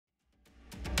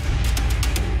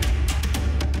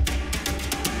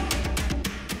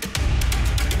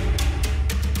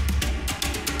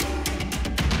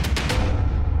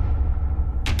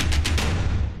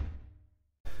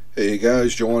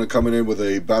guys, Joanna coming in with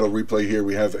a battle replay here.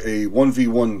 We have a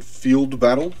 1v1 field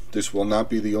battle. This will not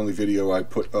be the only video I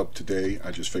put up today. I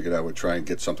just figured I would try and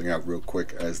get something out real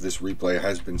quick, as this replay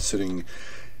has been sitting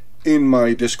in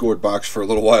my Discord box for a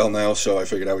little while now, so I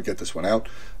figured I would get this one out.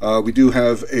 We do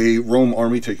have a Rome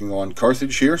army taking on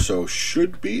Carthage here, so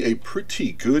should be a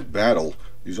pretty good battle.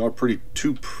 These are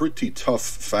two pretty tough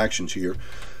factions here.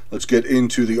 Let's get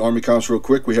into the army comps real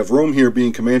quick. We have Rome here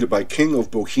being commanded by King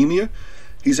of Bohemia.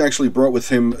 He's actually brought with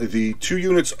him the 2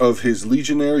 units of his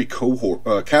legionary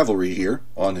cohort, cavalry here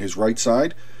on his right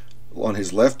side. On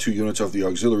his left, 2 units of the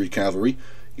auxiliary cavalry.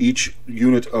 Each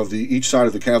side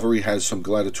of the cavalry has some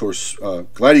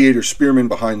gladiator spearmen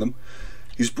behind them.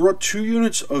 He's brought 2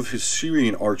 units of his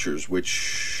Syrian archers,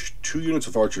 which 2 units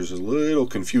of archers is a little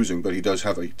confusing, but he does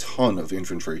have a ton of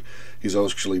infantry. He's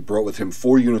actually brought with him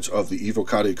 4 units of the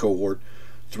evocati cohort,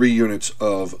 3 units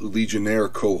of legionnaire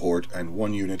cohort, and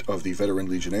 1 unit of the veteran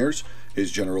legionnaires.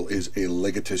 His general is a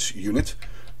legatus unit.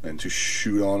 And to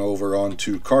shoot on over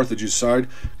onto Carthage's side,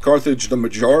 Carthage, the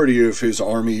majority of his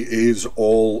army is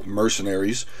all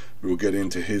mercenaries. We'll get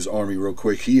into his army real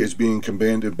quick. He is being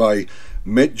commanded by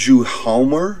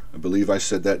Medjuhaumer. I believe I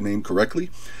said that name correctly.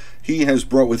 He has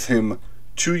brought with him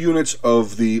 2 units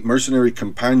of the mercenary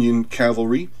companion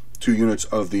cavalry, 2 units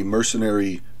of the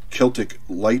mercenary Celtic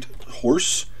light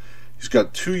horse. He's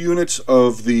got 2 units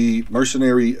of the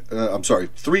mercenary,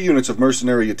 3 units of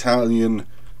mercenary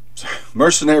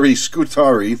mercenary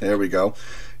Scutari, there we go.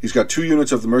 He's got 2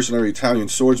 units of the mercenary Italian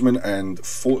swordsmen and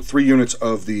 3 units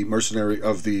of the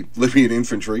Libyan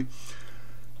infantry.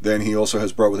 Then he also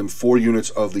has brought with him 4 units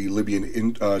of the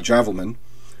Libyan javelin.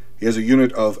 He has a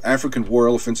unit of African war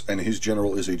elephants, and his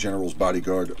general is a general's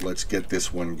bodyguard. Let's get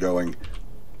this one going.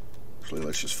 Actually,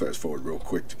 let's just fast forward real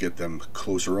quick to get them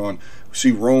closer on. We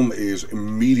see Rome is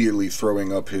immediately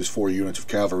throwing up his 4 units of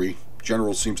cavalry.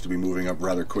 General seems to be moving up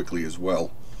rather quickly as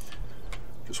well.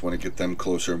 Just want to get them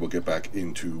closer, and we'll get back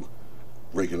into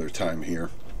regular time here.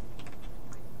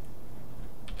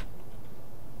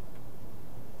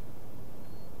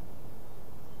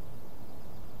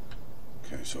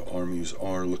 Okay, so armies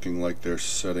are looking like they're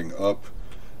setting up.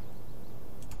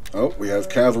 Oh, we have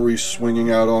cavalry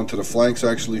swinging out onto the flanks.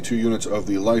 Actually, 2 units of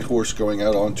the light horse going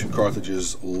out onto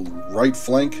Carthage's right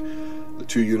flank. The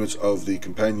 2 units of the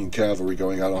companion cavalry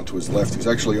going out onto his left. He's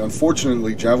actually,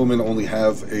 unfortunately, javelin only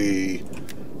have a,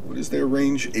 what is their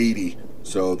range? 80.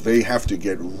 So they have to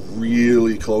get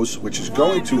really close, which is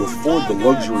going to afford the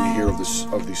luxury here of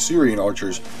the Syrian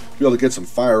archers to be able to get some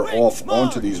fire off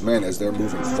onto these men as they're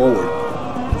moving forward.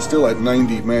 Still at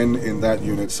 90 men in that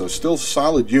unit, so still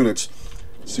solid units.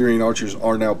 Syrian archers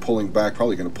are now pulling back,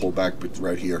 probably going to pull back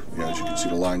right here. Yeah, as you can see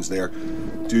the lines there.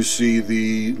 Do see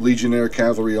the legionnaire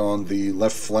cavalry on the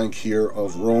left flank here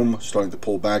of Rome starting to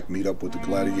pull back, meet up with the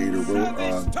gladiator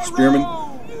spearmen.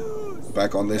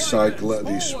 Back on this side,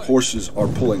 these horses are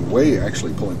pulling way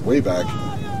back.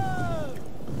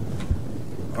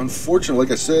 Unfortunately,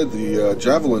 like I said, the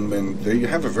javelin men, they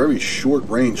have a very short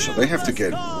range, so they have to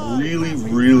get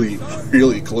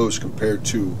really close compared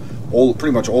to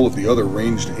pretty much all of the other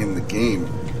ranged in the game.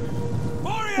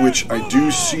 Which I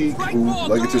do see.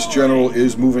 Legatus General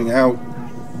is moving out.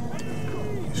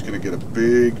 He's going to get a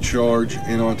big charge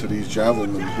in onto these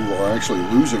javelin who are actually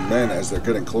losing men as they're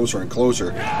getting closer and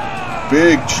closer.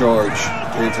 Big charge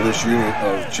into this unit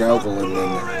of javelin,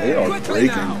 and they are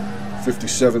breaking.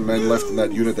 57 men left in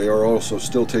that unit. They are also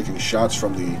still taking shots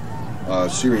from the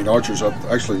Syrian archers up.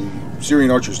 Actually,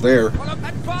 Syrian archers there.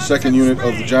 2nd unit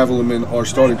of the javelin men are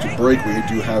starting to break. We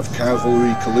do have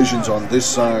cavalry collisions on this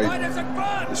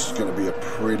side. This is going to be a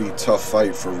pretty tough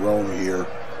fight for Rome here.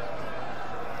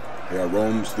 Yeah,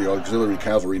 Rome's, the auxiliary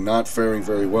cavalry, not faring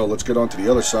very well. Let's get on to the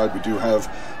other side. We do have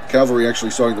cavalry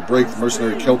actually starting to break. The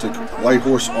mercenary Celtic light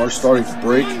horse are starting to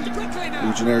break.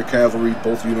 Legionary cavalry,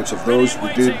 both units of those. He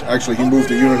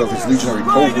moved a unit of his legionary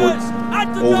cohort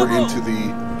over into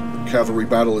the cavalry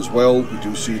battle as well. We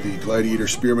do see the gladiator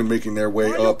spearmen making their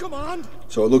way up.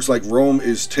 So it looks like Rome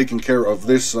is taking care of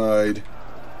this side,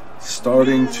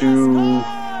 starting to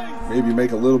maybe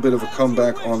make a little bit of a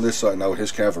comeback on this side. Now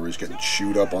his cavalry is getting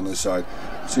chewed up on this side.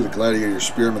 See the gladiator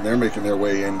spearmen, they're making their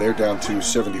way in. They're down to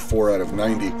 74 out of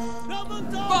 90.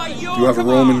 You have a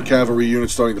Roman cavalry unit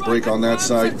starting to break on that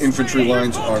side. Infantry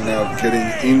lines are now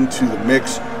getting into the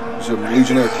mix. Some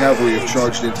legionnaire cavalry have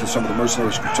charged into some of the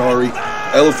mercenary Scutari.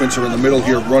 Elephants are in the middle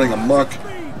here running amok,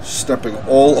 stepping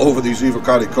all over these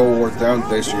evocati cohort. Down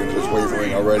this unit is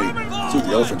wavering already. See what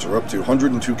the elephants are up to.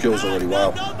 102 kills already.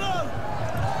 Wow.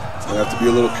 I have to be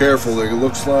a little careful. It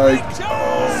looks like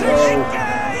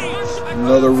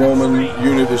another Roman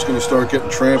unit is going to start getting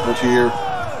trampled here.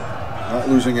 Not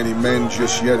losing any men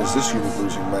just yet. Is this unit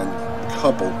losing men? A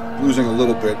couple. Losing a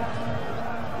little bit.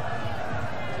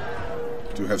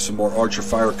 Do have some more archer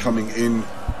fire coming in,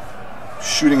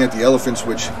 shooting at the elephants,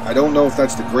 which I don't know if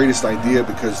that's the greatest idea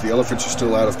because the elephants are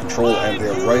still out of control and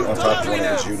they're right on top of one of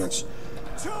his units.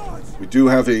 We do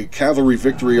have a cavalry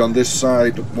victory on this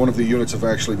side. One of the units of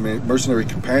actually mercenary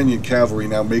companion cavalry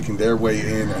now making their way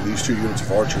in, and these two units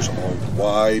of archers are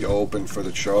wide open for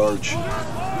the charge.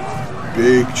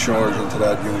 Big charge into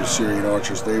that unit of Syrian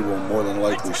archers. They will more than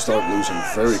likely start losing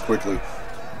very quickly.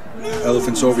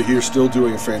 Elephants over here still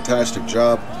doing a fantastic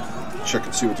job. Check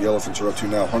and see what the elephants are up to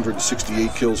now.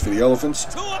 168 kills for the elephants.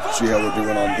 See how they're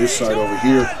doing on this side over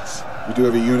here. We do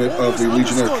have a unit of the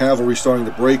Legionnaire cavalry starting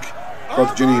to break.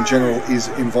 Carthaginian general is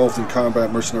involved in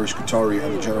combat. Mercenary Scutari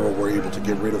and the general were able to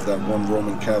get rid of that one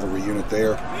Roman cavalry unit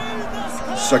there.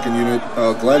 Second unit,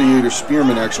 gladiator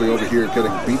spearmen actually over here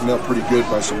getting beaten up pretty good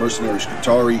by some mercenary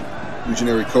Scutari.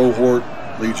 Legionary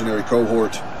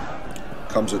cohort.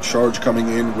 Comes a charge coming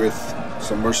in with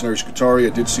some mercenary Scutari. I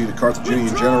did see the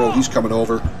Carthaginian general. He's coming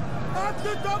over.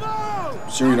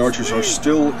 Syrian archers are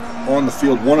still on the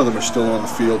field. One of them is still on the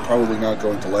field. Probably not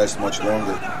going to last much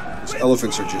longer. These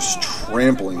elephants are just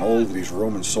trampling all of these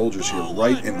Roman soldiers here,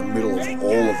 right in the middle of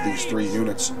all of these three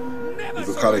units.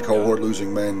 Ivocate cohort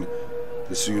losing men.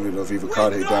 This unit of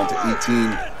Ivocate down to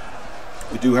 18.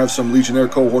 We do have some Legionnaire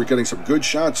cohort getting some good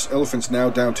shots. Elephants now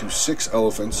down to 6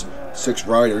 elephants, 6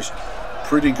 riders.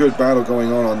 Pretty good battle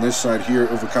going on this side here.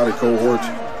 Ivocate cohort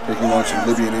taking on some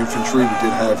Libyan infantry. We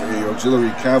did have a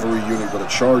auxiliary cavalry unit with a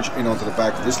charge in onto the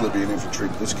back of this Libyan infantry,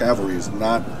 but this cavalry is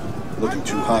not looking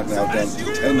too hot now. Down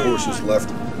to 10 horses left.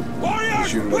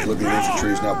 This unit of Libyan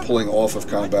infantry is now pulling off of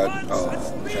combat. Oh,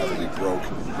 cavalry broke.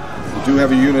 We do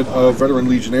have a unit of veteran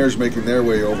legionnaires making their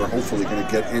way over. Hopefully going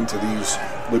to get into these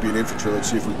Libyan infantry. Let's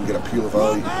see if we can get a Pila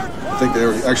volley. I think they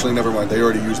already, actually never mind, they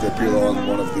already used their Pila on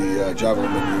one of the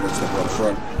javelin units that were up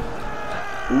front.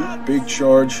 Ooh, big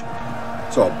charge.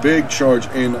 So a big charge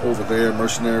in over there.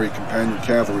 Mercenary companion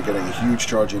cavalry getting a huge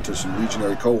charge into some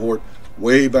legionary cohort.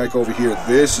 Way back over here,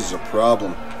 this is a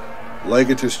problem.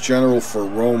 Legatus general for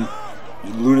Rome.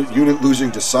 Unit losing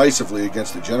decisively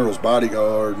against the general's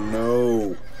bodyguard.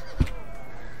 No.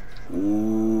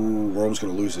 Ooh, Rome's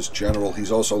going to lose his general.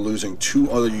 He's also losing 2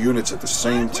 other units at the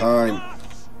same time.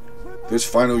 This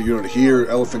final unit here,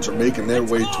 elephants are making their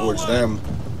way towards them.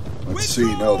 Let's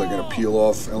see. No, they're going to peel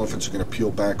off. Elephants are going to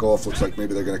peel back off. Looks like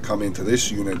maybe they're going to come into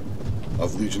this unit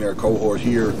of Legionnaire cohort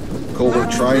here. Cohort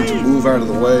trying to move out of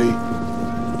the way.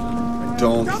 I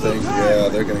don't think, yeah,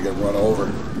 they're going to get run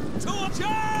over.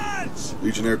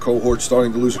 Legionnaire cohort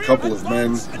starting to lose a couple of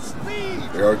men.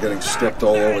 They are getting stepped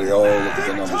all over. Oh, look at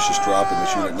the numbers just dropping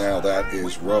this unit now. That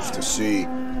is rough to see.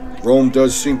 Rome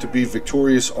does seem to be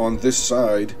victorious on this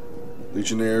side.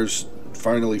 Legionnaires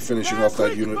finally finishing off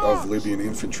that unit of Libyan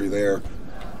infantry there.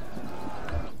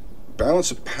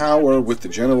 Balance of power with the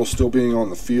general still being on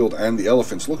the field and the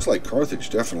elephants. Looks like Carthage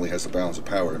definitely has the balance of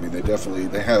power. I mean, they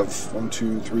have 1,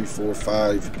 2, 3, 4,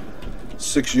 5,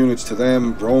 6 units to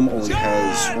them. Rome only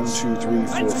has 1, 2, 3,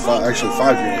 4, 5, actually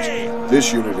 5 units.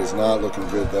 This unit is not looking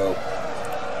good though.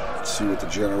 Let's see what the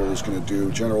general is going to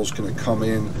do. General's going to come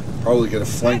in, probably get a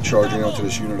flank charging onto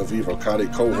this unit of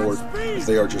Ivocate cohort, as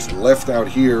they are just left out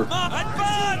here.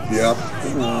 Yep.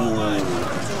 Ooh.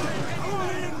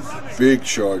 Big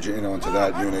charge in onto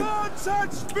that unit.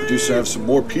 We do have some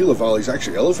more Pila volleys.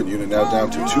 Actually, elephant unit now down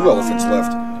to 2 elephants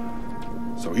left.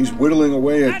 So he's whittling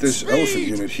away at this elephant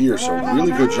unit here. So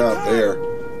really good job there,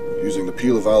 using the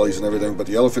Pila volleys and everything. But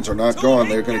the elephants are not gone.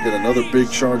 They're going to get another big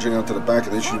charging onto the back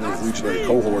of this unit of Legionary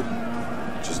cohort,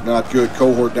 which is not good.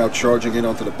 Cohort now charging in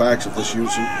onto the backs of this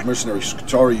mercenary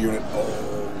Scutari unit.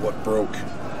 Oh, what broke?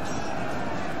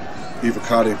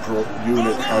 Ivocate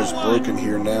unit has broken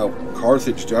here now.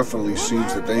 Carthage definitely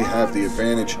seems that they have the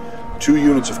advantage. 2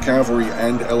 units of cavalry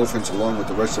and elephants along with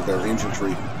the rest of their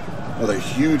infantry. Another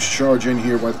huge charge in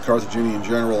here by the Carthaginian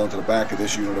general onto the back of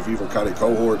this unit of Ivocate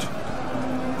cohort.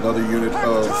 Another unit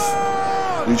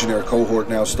of Legionnaire cohort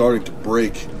now starting to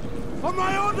break.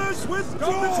 Ooh,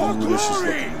 this is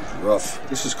looking rough.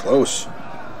 This is close.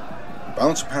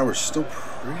 Balance of power is still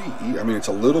pretty even. I mean, it's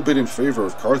a little bit in favor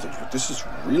of Carthage, but this is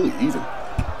really even.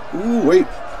 Ooh, wait.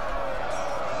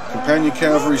 Companion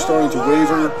cavalry starting to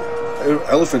waver.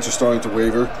 Elephants are starting to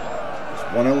waver.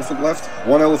 There's 1 elephant left?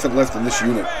 1 elephant left in this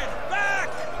unit.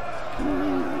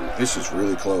 Ooh, this is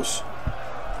really close.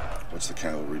 What's the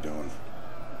cavalry doing?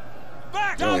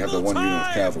 They only have the 1 unit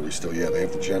of cavalry still. Yeah, they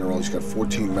have the general. He's got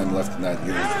 14 men left in that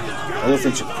unit.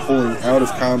 Elephants are pulling out of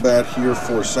combat here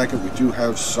for a second. We do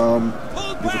have some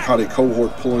Ivocate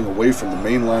cohort pulling away from the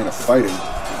main line of fighting.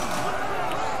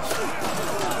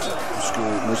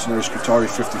 Mercenary Scutari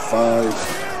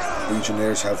 55.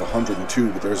 Legionnaires have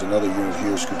 102, but there's another unit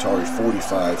here, Scutari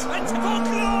 45. What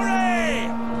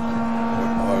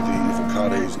are the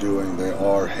Evocades doing? They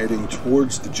are heading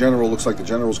towards the general. Looks like the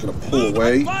general's going to pull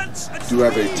away. Do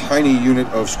have a tiny unit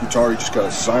of Scutari, just got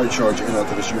a side charge in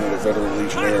onto this unit of veteran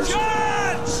Legionnaires.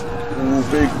 Ooh,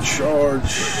 big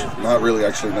charge. Not really,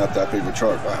 actually not that big of a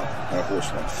charge. Wow, that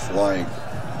horse went flying.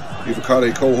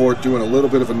 Evocade cohort doing a little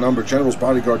bit of a number. General's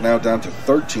bodyguard now down to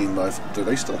 13 left. Do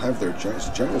they still have their general? Is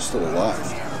the general still alive?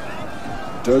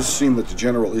 It does seem that the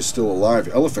general is still alive.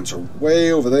 Elephants are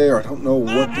way over there. I don't know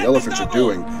what the elephants are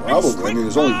doing. Probably. I mean,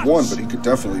 there's only one, but he could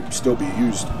definitely still be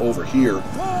used over here.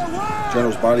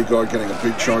 General's bodyguard getting a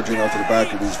big charge in onto the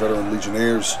back of these veteran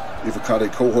legionnaires.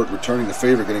 Evocade cohort returning the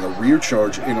favor, getting a rear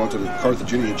charge in onto the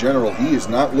Carthaginian general. He is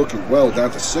not looking well. Down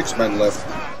to 6 men left.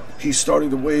 He's starting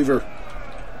to waver.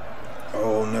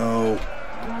 Oh no.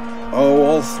 Oh,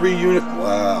 all 3 units.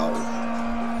 Wow.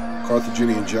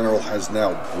 Carthaginian general has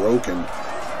now broken.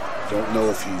 Don't know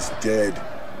if he's dead.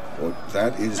 But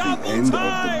that is the end of the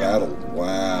battle.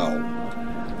 Wow.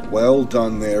 Well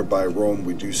done there by Rome.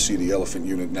 We do see the elephant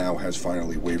unit now has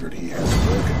finally wavered. He has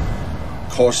broken.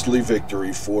 Costly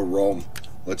victory for Rome.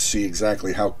 Let's see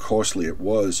exactly how costly it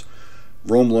was.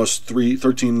 Rome lost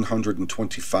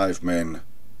 1,325 men.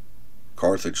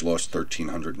 Carthage lost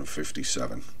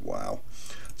 1,357. Wow.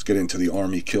 Let's get into the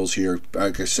army kills here.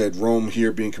 Like I said, Rome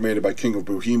here being commanded by King of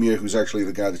Bohemia, who's actually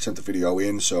the guy that sent the video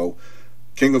in. So,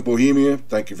 King of Bohemia,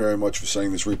 thank you very much for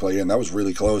sending this replay in. That was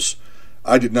really close.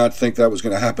 I did not think that was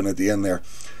going to happen at the end there.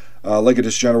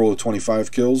 Legatus General with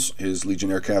 25 kills. His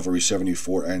Legionnaire Cavalry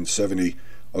 74 and 70.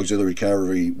 Auxiliary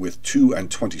Cavalry with 2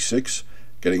 and 26.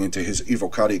 Getting into his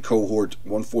Evocade cohort,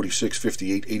 146,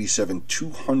 58, 87,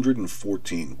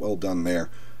 214. Well done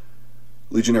there.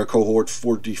 Legionnaire cohort,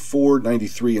 44,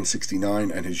 93, and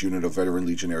 69, and his unit of veteran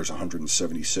Legionnaires,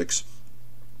 176.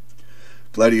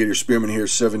 Gladiator Spearmen here,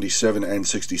 77 and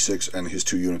 66, and his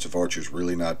 2 units of archers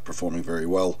really not performing very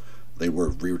well. They were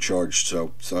rear charged,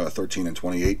 so 13 and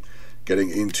 28. Getting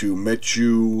into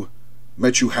Metu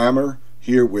Hammer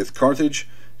here with Carthage.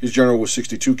 His general was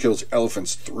 62 kills,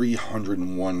 elephants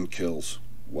 301 kills.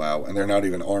 Wow, and they're not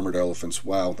even armored elephants.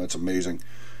 Wow, that's amazing.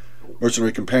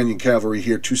 Mercenary Companion Cavalry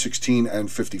here, 216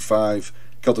 and 55.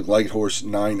 Celtic Light Horse,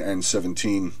 9 and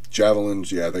 17.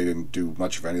 Javelins, yeah, they didn't do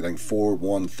much of anything. 4,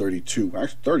 1, 32.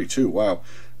 Actually, 32, wow.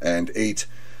 And 8.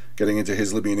 Getting into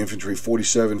his Libyan Infantry,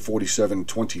 47, 47,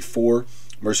 24.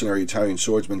 Mercenary Italian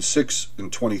Swordsmen, 6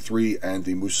 and 23. And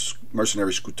the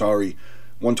Mercenary Scutari,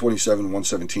 127,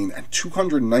 117, and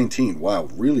 219. Wow,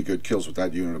 really good kills with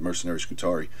that unit of Mercenary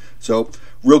Scutari. So,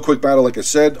 real quick battle, like I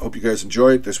said. Hope you guys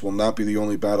enjoy it. This will not be the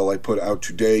only battle I put out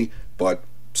today, but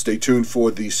stay tuned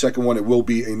for the second one. It will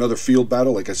be another field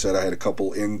battle. Like I said, I had a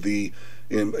couple in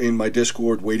my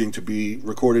Discord waiting to be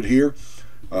recorded here.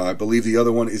 I believe the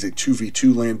other one is a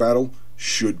 2v2 land battle.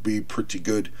 Should be pretty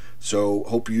good. So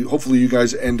hopefully you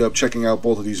guys end up checking out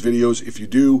both of these videos. If you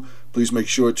do, please make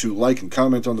sure to like and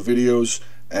comment on the videos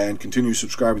and continue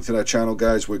subscribing to that channel,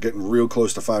 guys. We're getting real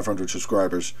close to 500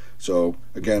 subscribers. So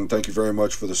again, thank you very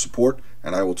much for the support,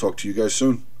 and I will talk to you guys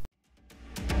soon.